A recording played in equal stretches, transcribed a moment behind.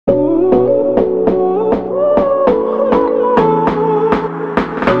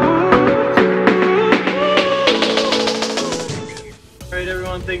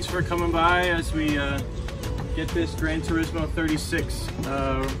for coming by as we get this Gran Turismo 36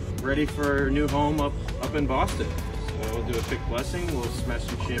 ready for our new home up in Boston. So we'll do a quick blessing, we'll smash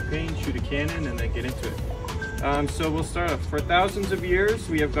some champagne, shoot a cannon, and then get into it. So we'll start off. For thousands of years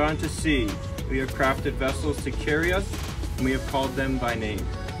we have gone to sea. We have crafted vessels to carry us, and we have called them by name.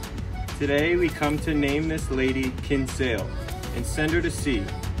 Today we come to name this lady Kinsale and send her to sea,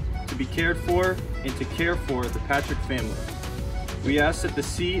 to be cared for and to care for the Patrick family. We ask that the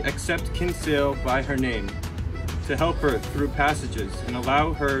sea accept Kinsale by her name, to help her through passages and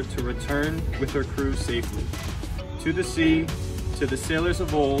allow her to return with her crew safely. To the sea, to the sailors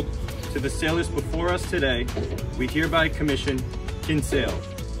of old, to the sailors before us today, we hereby commission Kinsale.